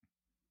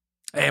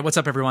Hey, what's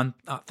up, everyone?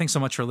 Thanks so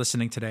much for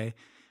listening today.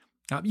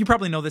 You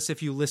probably know this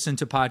if you listen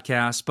to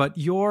podcasts, but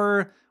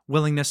your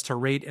willingness to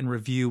rate and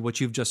review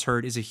what you've just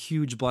heard is a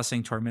huge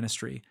blessing to our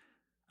ministry.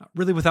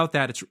 Really, without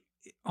that, it's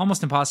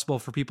almost impossible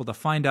for people to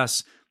find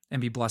us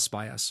and be blessed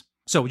by us.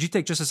 So would you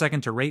take just a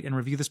second to rate and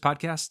review this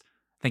podcast?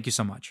 Thank you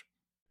so much.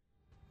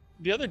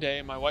 The other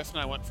day, my wife and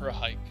I went for a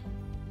hike,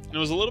 and it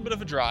was a little bit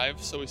of a drive,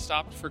 so we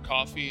stopped for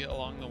coffee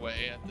along the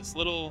way at this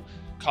little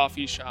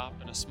coffee shop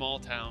in a small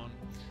town.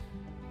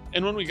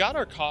 And when we got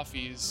our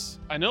coffees,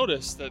 I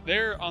noticed that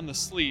there on the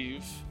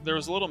sleeve, there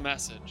was a little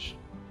message.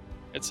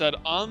 It said,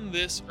 "On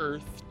this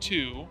earth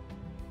too,"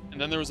 and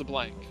then there was a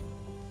blank.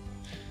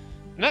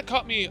 And that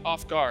caught me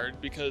off guard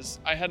because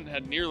I hadn't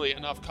had nearly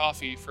enough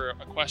coffee for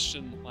a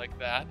question like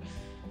that.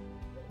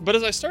 But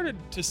as I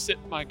started to sip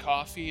my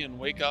coffee and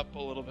wake up a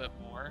little bit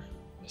more,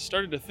 I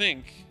started to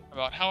think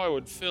about how I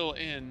would fill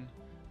in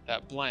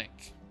that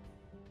blank.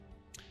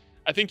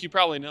 I think you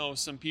probably know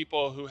some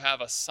people who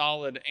have a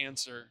solid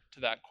answer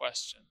to that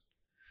question.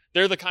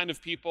 They're the kind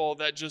of people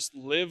that just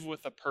live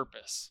with a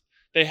purpose.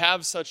 They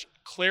have such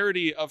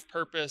clarity of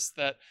purpose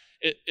that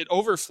it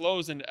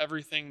overflows into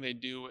everything they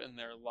do in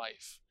their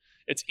life.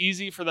 It's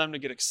easy for them to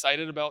get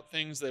excited about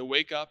things. They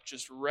wake up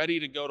just ready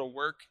to go to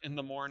work in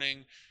the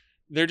morning.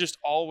 They're just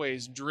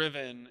always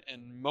driven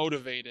and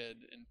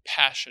motivated and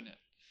passionate.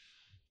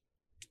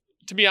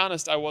 To be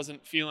honest, I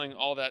wasn't feeling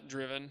all that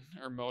driven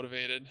or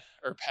motivated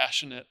or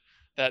passionate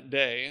that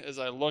day as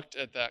I looked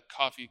at that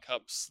coffee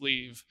cup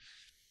sleeve.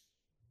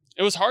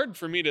 It was hard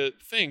for me to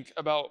think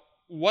about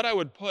what I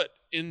would put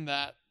in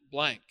that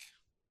blank.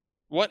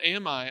 What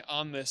am I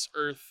on this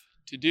earth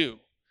to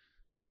do?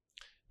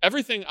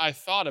 Everything I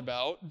thought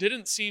about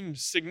didn't seem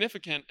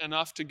significant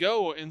enough to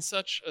go in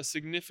such a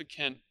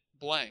significant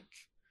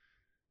blank.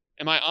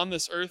 Am I on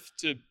this earth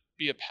to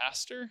be a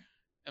pastor?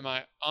 Am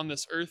I on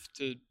this earth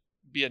to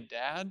be a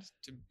dad,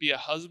 to be a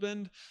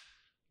husband?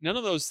 None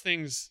of those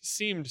things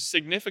seemed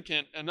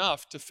significant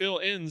enough to fill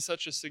in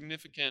such a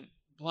significant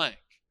blank.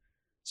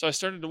 So I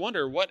started to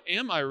wonder, what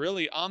am I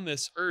really on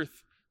this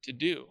earth to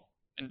do?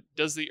 And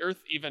does the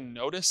earth even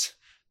notice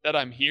that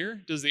I'm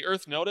here? Does the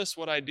earth notice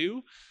what I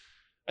do?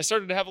 I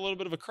started to have a little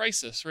bit of a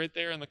crisis right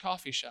there in the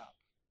coffee shop.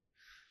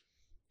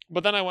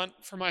 But then I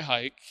went for my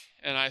hike,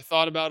 and I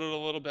thought about it a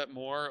little bit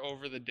more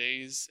over the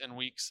days and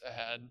weeks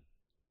ahead.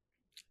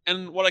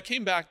 And what I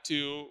came back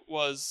to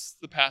was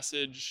the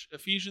passage,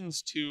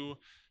 Ephesians 2,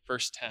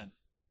 verse 10.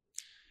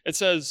 It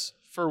says,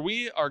 "For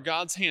we are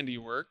God's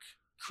handiwork,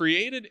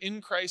 created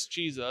in Christ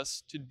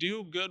Jesus to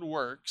do good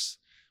works,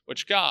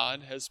 which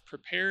God has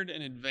prepared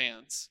in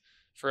advance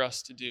for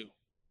us to do."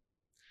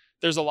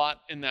 There's a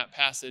lot in that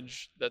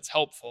passage that's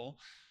helpful.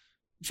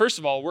 First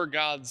of all, we're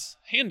God's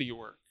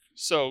handiwork.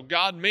 So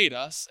God made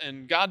us,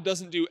 and God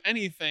doesn't do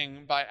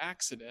anything by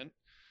accident.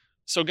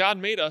 So God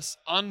made us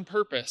on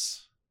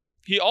purpose.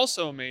 He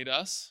also made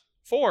us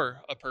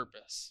for a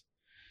purpose.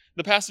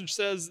 The passage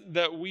says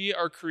that we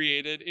are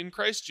created in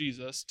Christ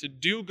Jesus to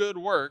do good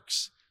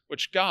works,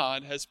 which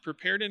God has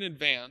prepared in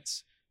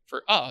advance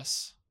for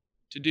us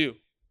to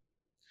do.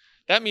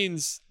 That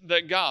means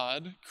that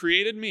God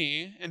created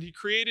me and He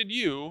created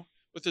you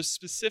with a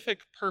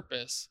specific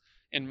purpose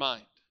in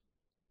mind.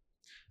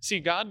 See,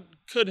 God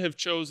could have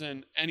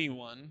chosen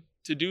anyone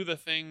to do the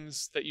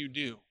things that you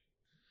do.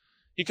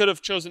 He could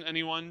have chosen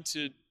anyone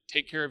to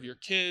take care of your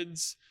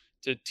kids,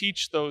 to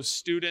teach those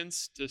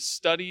students, to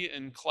study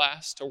in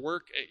class, to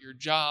work at your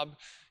job.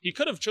 He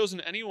could have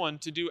chosen anyone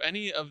to do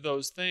any of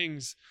those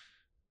things,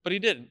 but He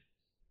didn't.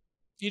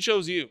 He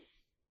chose you.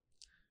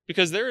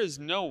 Because there is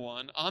no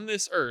one on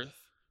this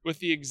earth with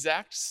the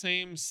exact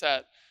same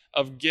set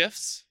of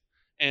gifts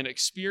and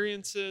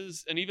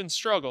experiences and even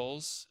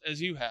struggles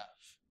as you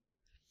have.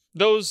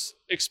 Those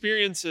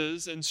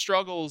experiences and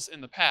struggles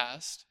in the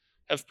past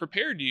have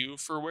prepared you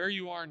for where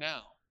you are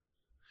now.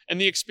 And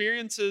the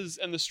experiences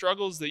and the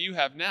struggles that you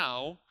have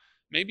now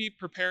may be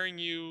preparing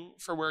you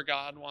for where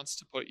God wants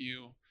to put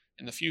you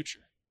in the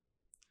future.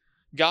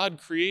 God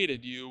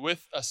created you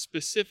with a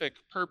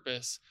specific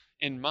purpose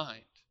in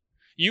mind.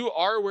 You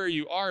are where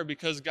you are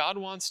because God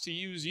wants to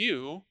use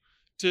you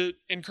to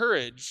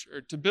encourage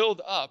or to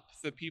build up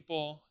the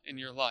people in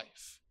your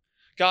life.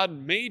 God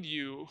made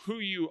you who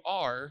you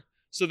are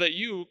so that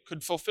you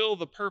could fulfill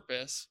the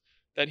purpose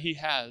that He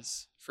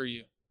has for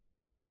you.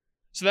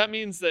 So that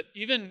means that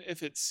even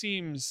if it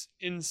seems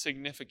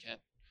insignificant,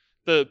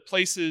 the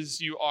places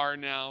you are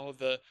now,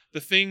 the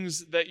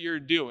things that you're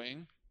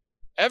doing,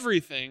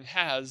 everything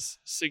has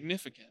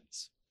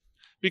significance.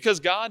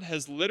 Because God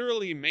has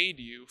literally made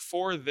you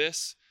for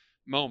this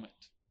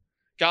moment.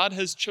 God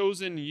has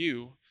chosen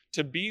you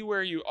to be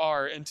where you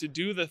are and to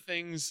do the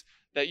things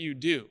that you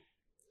do.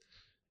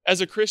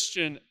 As a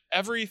Christian,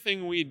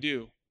 everything we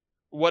do,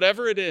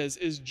 whatever it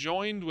is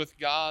joined with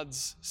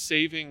God's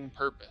saving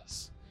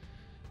purpose.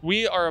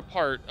 We are a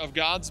part of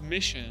God's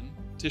mission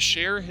to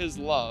share His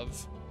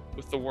love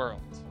with the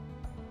world.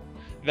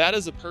 That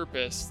is a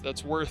purpose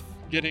that's worth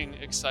getting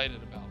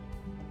excited about.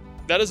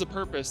 That is a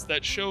purpose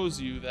that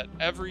shows you that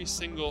every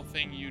single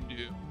thing you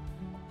do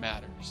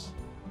matters.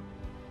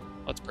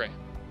 Let's pray.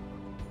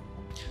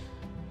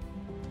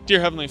 Dear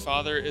Heavenly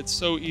Father, it's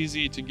so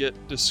easy to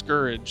get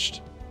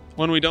discouraged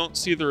when we don't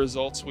see the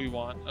results we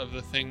want of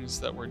the things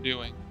that we're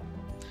doing.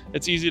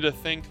 It's easy to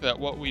think that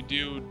what we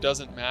do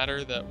doesn't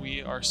matter, that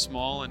we are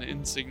small and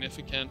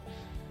insignificant.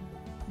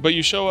 But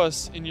you show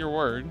us in your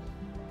word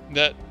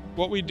that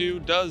what we do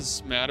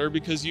does matter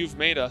because you've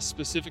made us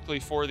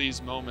specifically for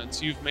these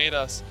moments. You've made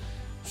us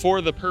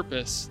for the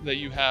purpose that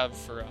you have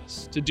for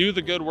us, to do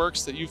the good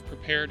works that you've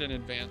prepared in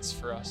advance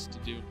for us to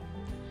do.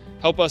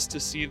 Help us to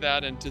see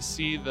that and to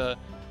see the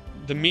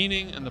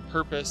meaning and the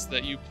purpose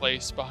that you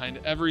place behind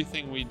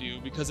everything we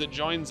do, because it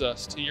joins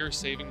us to your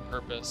saving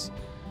purpose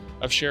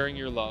of sharing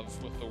your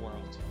love with the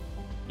world.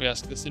 We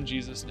ask this in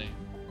Jesus' name.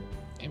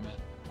 Amen.